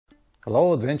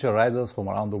Hello adventure riders from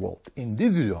around the world. In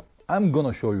this video I'm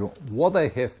gonna show you what I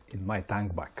have in my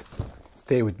tank bag.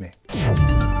 Stay with me.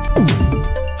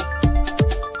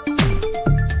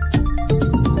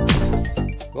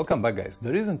 Welcome back guys.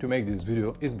 The reason to make this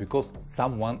video is because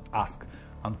someone asked.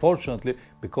 Unfortunately,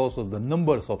 because of the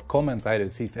numbers of comments I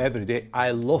receive every day,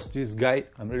 I lost this guy.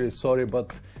 I'm really sorry,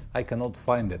 but I cannot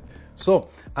find it. So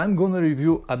I'm gonna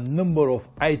review a number of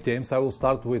items. I will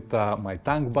start with my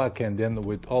tank bag and then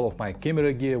with all of my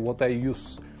camera gear, what I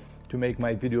use to make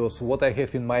my videos, what I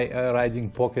have in my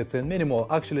riding pockets and many more.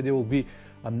 Actually, there will be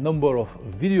a number of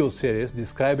video series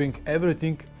describing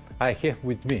everything I have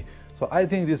with me. So I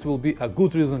think this will be a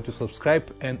good reason to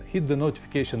subscribe and hit the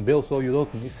notification bell so you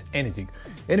don't miss anything.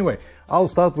 Anyway, I'll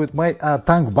start with my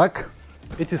tank bag.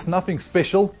 It is nothing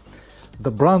special.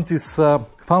 The brand is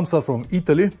FAMSA from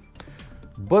Italy,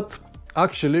 but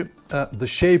actually the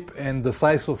shape and the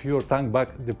size of your tank bag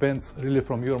depends really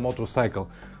from your motorcycle.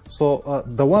 So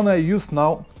the one I use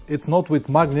now, it's not with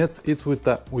magnets, it's with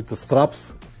the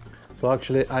straps. So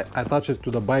actually I attach it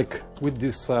to the bike with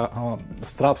these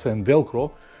straps and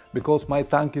Velcro, because my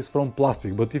tank is from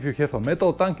plastic. But if you have a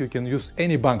metal tank, you can use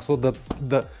any bag. So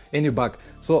any bag.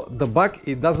 So the bag,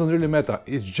 it doesn't really matter.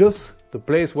 It's just the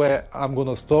place where I'm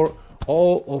gonna store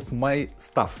all of my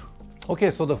stuff.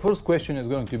 Okay, so the first question is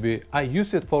going to be, I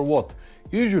use it for what?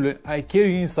 Usually I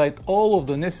carry inside all of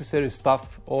the necessary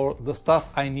stuff, or the stuff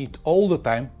I need all the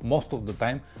time, most of the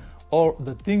time, or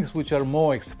the things which are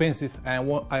more expensive and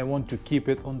I want to keep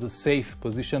it on the safe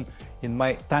position in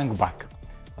my tank bag.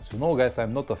 As you know guys,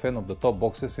 I'm not a fan of the top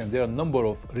boxes, and there are a number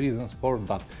of reasons for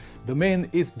that. The main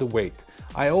is the weight.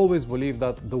 I always believe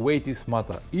that the weight is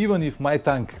matter. Even if my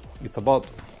tank is about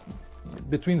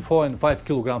between 4 and 5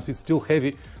 kilograms, it's still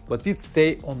heavy, but it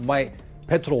stays on my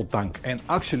petrol tank and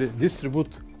actually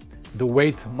distribute the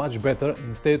weight much better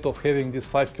instead of having this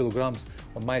 5 kilograms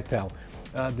on my tail.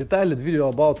 Detailed video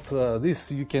about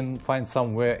this you can find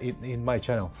somewhere in my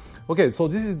channel. Okay, so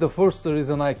this is the first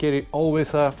reason I carry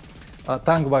always a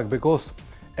tank bag, because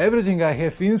everything I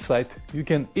have inside you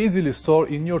can easily store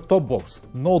in your top box,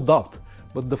 no doubt.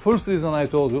 But the first reason I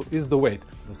told you is the weight.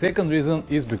 The second reason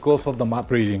is because of the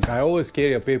map reading. I always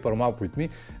carry a paper map with me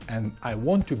and I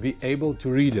want to be able to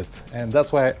read it, and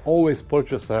that's why I always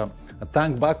purchase a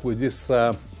tank bag with this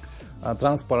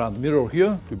transparent mirror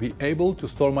here, to be able to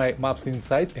store my maps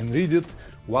inside and read it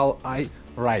while I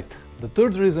ride. The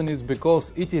third reason is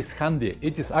because it is handy.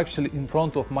 It is actually in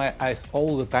front of my eyes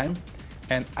all the time,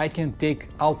 and I can take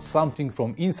out something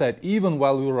from inside even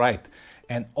while we ride.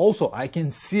 And also I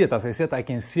can see it, as I said, I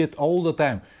can see it all the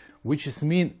time, which is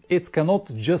mean it cannot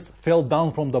just fall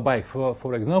down from the bike.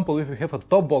 For example, if you have a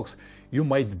top box, you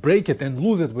might break it and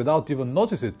lose it without even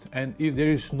notice it. And if there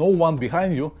is no one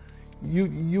behind you,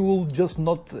 you will just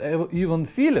not even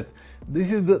feel it.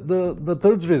 This is the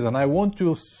third reason. I want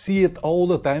to see it all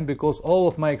the time because all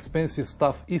of my expensive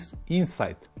stuff is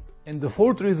inside. And the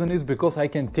fourth reason is because I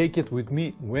can take it with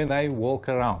me when I walk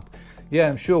around. Yeah,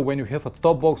 I'm sure when you have a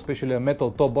top box, especially a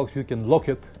metal top box, you can lock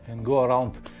it and go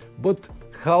around. But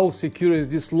how secure is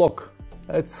this lock?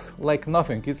 It's like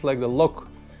nothing. It's like the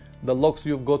locks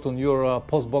you've got on your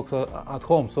post box at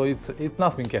home. So it's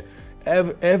nothing.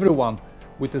 Everyone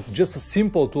with just a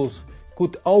simple tools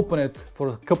could open it for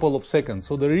a couple of seconds.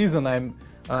 So the reason I'm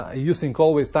using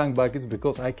always tank bag is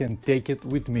because I can take it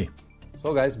with me.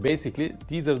 So guys, basically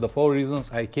these are the 4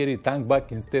 reasons I carry tank bag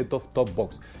instead of top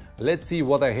box. Let's see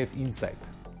what I have inside.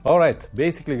 Alright,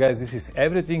 basically guys, this is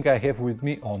everything I have with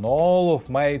me on all of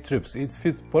my trips. It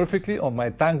fits perfectly on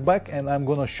my tank bag, and I'm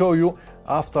gonna show you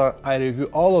after I review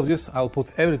all of this. I'll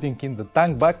put everything in the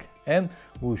tank bag and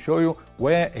we'll show you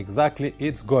where exactly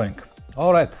it's going.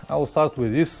 Alright, I will start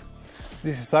with this.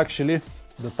 This is actually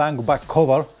the tank bag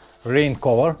cover, rain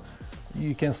cover.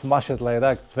 You can smash it like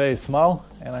that, very small,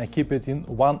 and I keep it in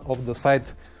one of the side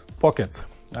pockets.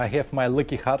 I have my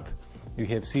lucky hat. You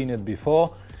have seen it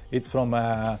before. It's from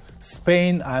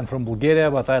Spain. I'm from Bulgaria,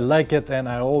 but I like it and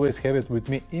I always have it with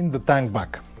me in the tank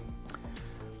bag.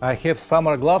 I have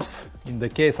summer gloves. In the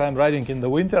case I'm riding in the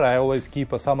winter, I always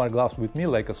keep a summer gloves with me,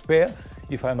 like a spare.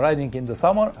 If I'm riding in the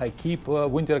summer, I keep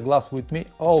winter gloves with me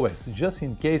always, just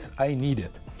in case I need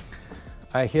it.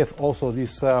 I have also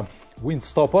this wind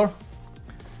stopper.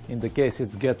 In the case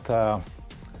it's get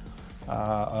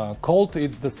cold,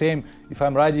 it's the same. If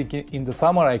I'm riding in the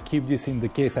summer, I keep this in the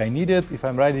case I need it. If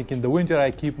I'm riding in the winter,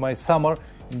 I keep my summer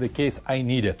in the case I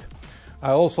need it.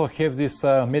 I also have these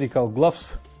medical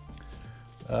gloves.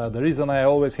 The reason I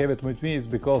always have it with me is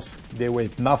because they weigh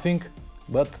nothing,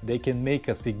 but they can make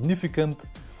a significant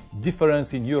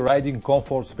difference in your riding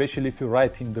comfort, especially if you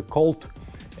ride in the cold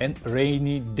and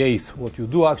rainy days. What you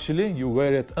do actually, you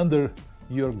wear it under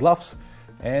your gloves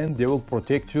and they will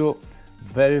protect you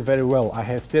very, very well. I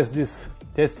have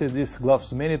tested these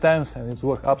gloves many times and it's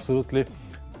worked absolutely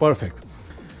perfect.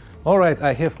 Alright,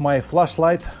 I have my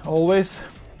flashlight always.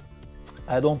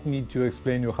 I don't need to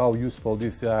explain you how useful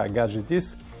this gadget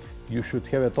is. You should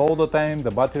have it all the time. The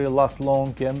battery lasts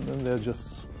long and they're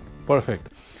just perfect.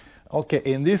 Okay,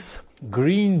 in this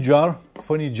green jar,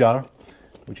 funny jar,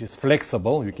 which is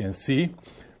flexible, you can see,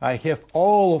 I have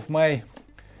all of my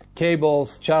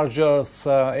cables, chargers,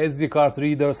 SD card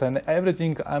readers and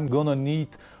everything I'm gonna need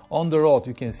on the road.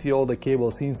 You can see all the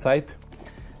cables inside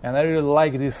and I really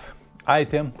like this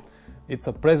item. It's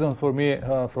a present for me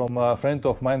from a friend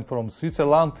of mine from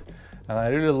Switzerland and I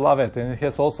really love it. And it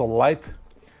has also light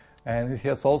and it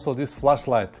has also this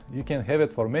flashlight. You can have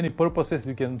it for many purposes.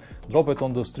 You can drop it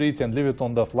on the street and leave it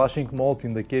on the flashing mode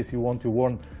in the case you want to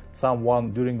warn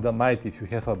someone during the night if you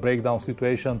have a breakdown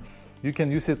situation. You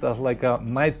can use it as like a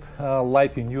night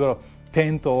light in your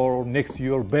tent or next to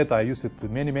your bed. I use it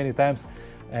many times,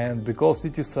 and because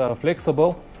it is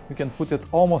flexible, you can put it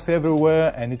almost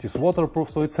everywhere and it is waterproof,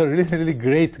 so it's a really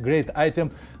great item.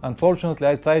 Unfortunately,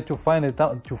 I tried to find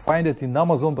it in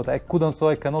Amazon, but I couldn't, so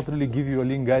I cannot really give you a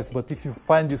link, guys. But if you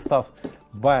find this stuff,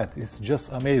 buy it. It's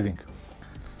just amazing.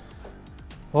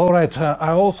 All right,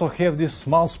 I also have this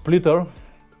small splitter,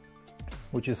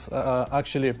 which is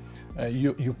actually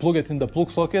you plug it in the plug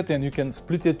socket and you can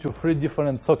split it to 3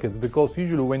 different sockets, because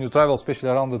usually when you travel, especially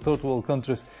around the third world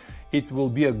countries, it will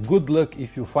be a good luck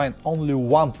if you find only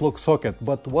one plug socket.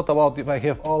 But what about if I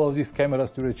have all of these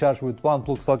cameras to recharge with one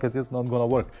plug socket? It's not gonna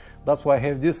work. That's why I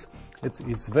have this.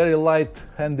 It's very light,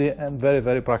 handy and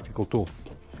very practical tool.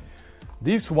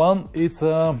 This one, it's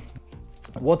a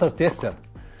water tester.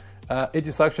 It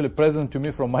is actually present to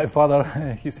me from my father.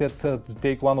 He said to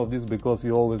take one of these because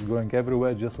you're always going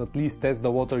everywhere, just at least test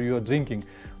the water you are drinking.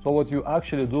 So what you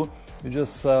actually do, you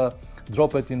just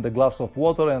drop it in the glass of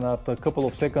water, and after a couple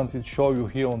of seconds it shows you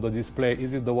here on the display,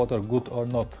 is it the water good or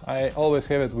not. I always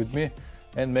have it with me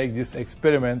and make these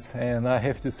experiments, and I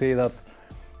have to say that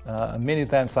many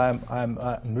times I'm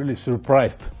really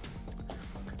surprised.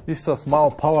 This is a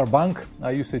small power bank.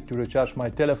 I use it to recharge my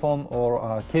telephone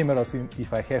or cameras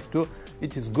if I have to.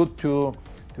 It is good to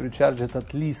recharge it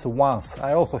at least once.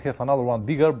 I also have another one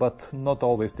bigger, but not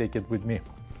always take it with me.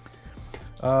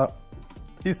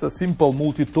 It's a simple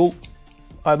multi-tool.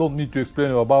 I don't need to explain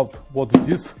you about what it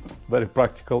is. Very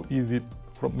practical, easy,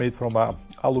 made from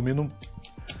aluminum.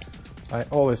 I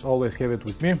always have it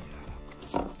with me.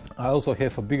 I also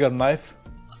have a bigger knife,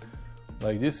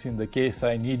 like this, in the case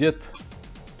I need it.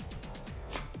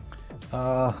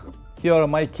 Here are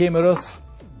my cameras.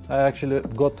 I actually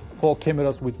got 4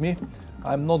 cameras with me.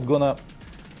 I'm not gonna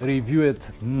review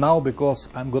it now because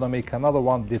I'm gonna make another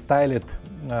one detailed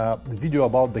video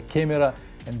about the camera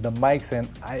and the mics and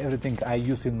everything I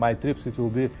use in my trips. It will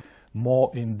be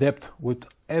more in depth with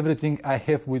everything I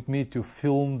have with me to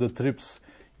film the trips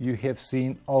you have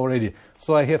seen already.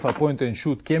 So I have a point and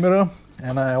shoot camera,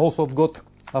 and I also got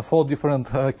 4 different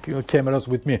cameras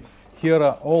with me. Here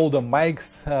are all the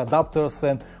mics, adapters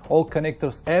and all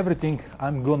connectors, everything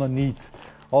I'm gonna need.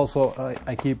 Also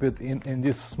I keep it in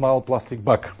this small plastic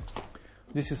bag.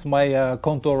 This is my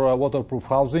Contour waterproof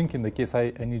housing in the case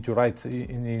I need to ride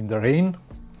in the rain.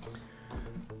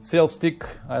 Self stick,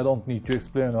 I don't need to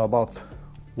explain about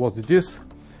what it is.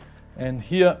 And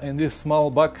here in this small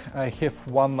bag I have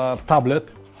one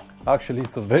tablet. Actually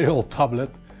it's a very old tablet.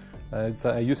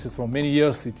 I use it for many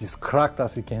years. It is cracked,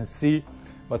 as you can see,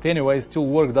 but anyway it still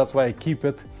works. That's why I keep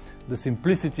it. The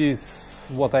simplicity is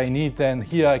what I need, and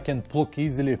here I can plug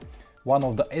easily one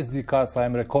of the SD cards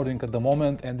I'm recording at the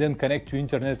moment and then connect to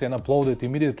internet and upload it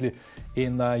immediately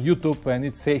in YouTube, and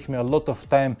it saves me a lot of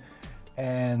time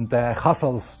and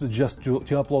hassles just to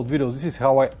upload videos. This is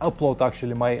how I upload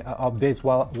actually my updates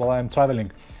while I'm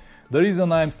traveling. The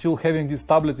reason I'm still having this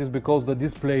tablet is because the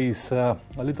display is a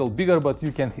little bigger, but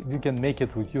you can make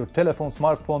it with your telephone,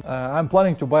 smartphone. I'm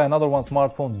planning to buy another one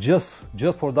smartphone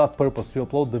just for that purpose, to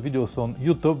upload the videos on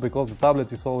YouTube, because the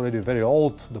tablet is already very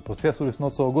old, the processor is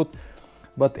not so good.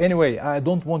 But anyway, I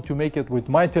don't want to make it with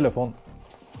my telephone,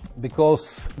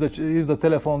 because if the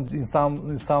telephone in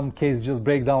some case just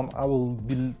break down, I will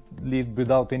be live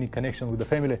without any connection with the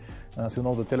family. As you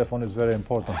know, the telephone is very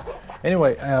important.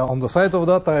 Anyway, on the side of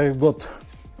that, I got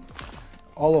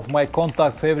all of my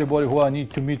contacts, everybody who I need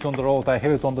to meet on the road. I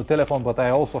have it on the telephone, but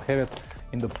I also have it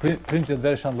in the printed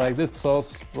version like this. So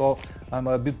I'm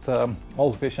a bit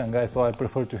old-fashioned guy, so I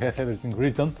prefer to have everything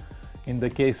written in the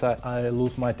case I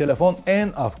lose my telephone.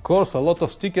 And of course a lot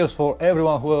of stickers for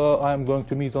everyone who I'm going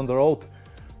to meet on the road.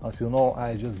 As you know,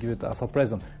 I just give it as a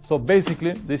present. So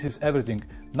basically, this is everything.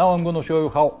 Now I'm gonna show you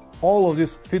how all of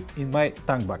this fit in my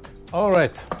tank bag. All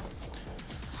right.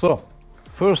 So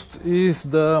first is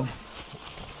the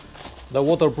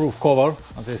waterproof cover.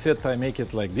 As I said, I make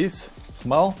it like this,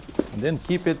 small, and then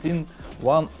keep it in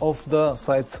one of the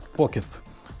side pockets.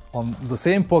 On the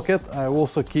same pocket, I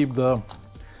also keep the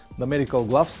medical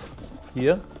gloves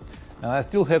here, and I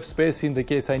still have space in the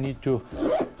case I need to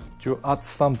add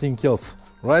something else.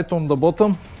 Right on the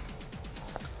bottom,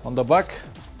 on the back,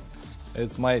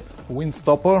 is my wind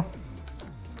stopper,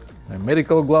 my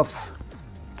medical gloves,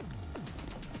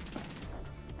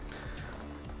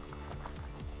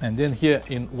 and then here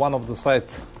in one of the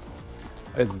sides,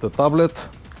 it's the tablet,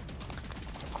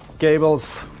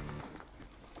 cables,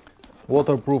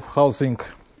 waterproof housing,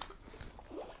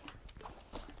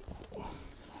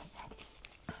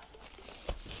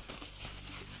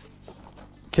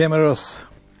 cameras,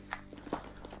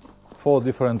 4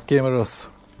 different cameras,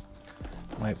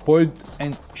 my point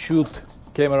and shoot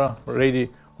camera ready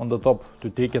on the top to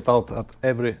take it out at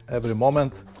every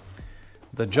moment,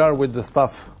 the jar with the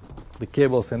stuff, the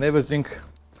cables and everything.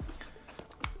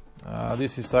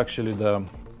 This is actually the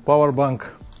power bank.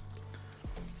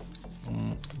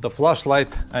 The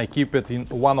flashlight, I keep it in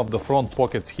one of the front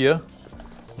pockets here,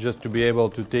 just to be able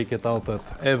to take it out at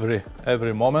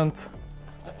every moment.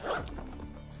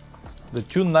 The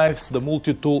 2 knives, the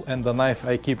multi-tool and the knife,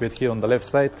 I keep it here on the left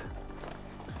side.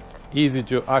 Easy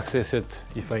to access it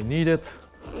if I need it.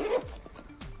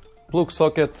 Plug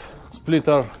socket,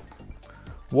 splitter,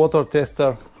 water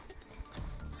tester,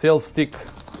 self stick,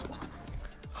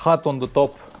 hat on the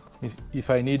top if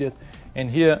I need it. And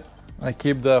here I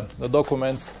keep the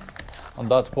documents on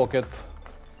that pocket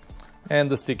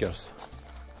and the stickers.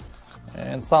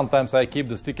 And sometimes I keep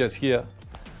the stickers here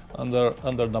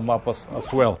under the map as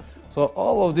well. So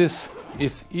all of this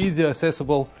is easy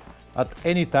accessible at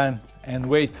any time and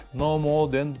weight no more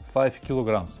than 5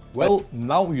 kilograms. Well,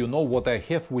 now you know what I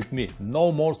have with me.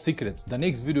 No more secrets. The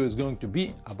next video is going to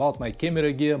be about my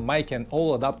camera gear, mic and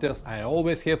all adapters I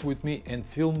always have with me and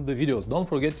film the videos. Don't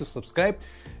forget to subscribe,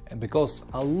 and because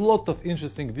a lot of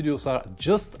interesting videos are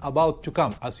just about to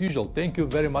come. As usual, thank you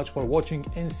very much for watching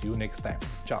and see you next time.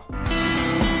 Ciao.